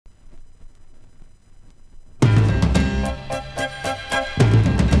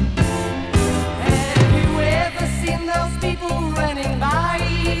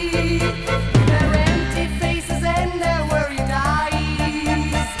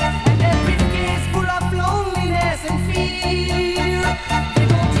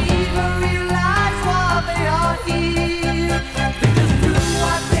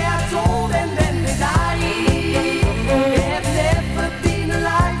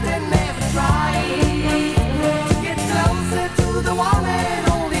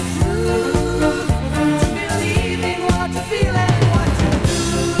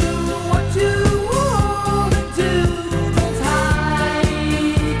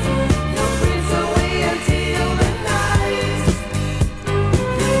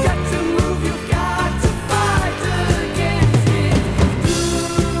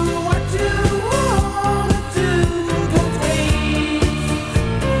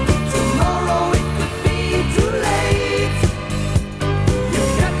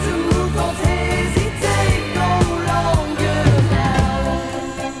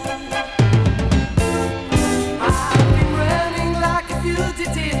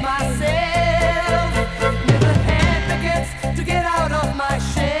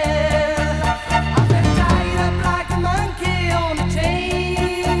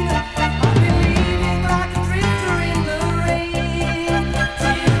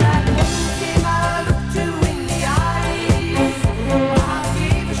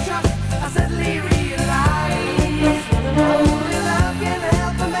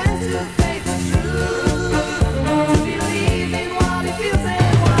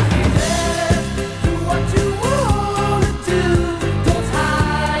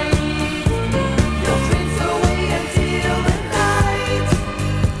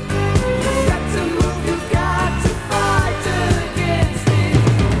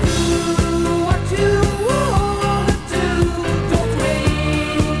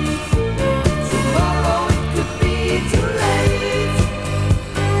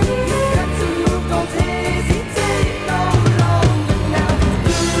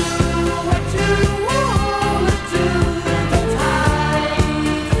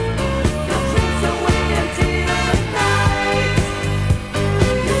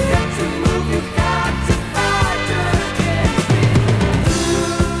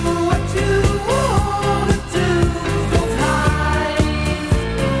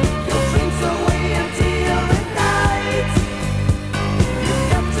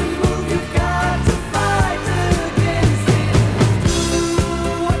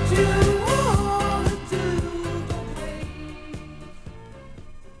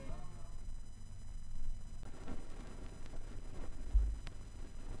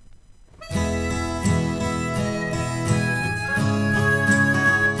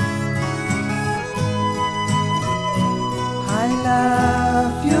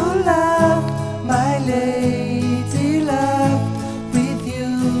love, my lady love, with you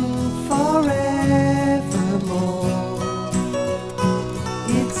forevermore.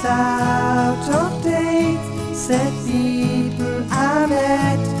 It's out of date, said people I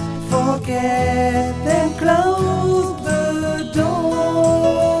met, forget then close the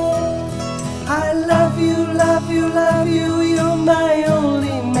door. I love you, love you, love you, you're my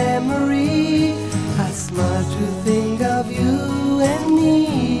only memory. I smile to think of you and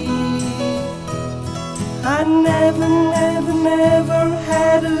me. I never, never, never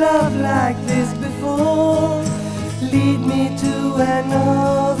had a love like this before. Lead me to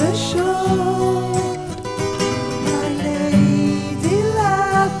another shore.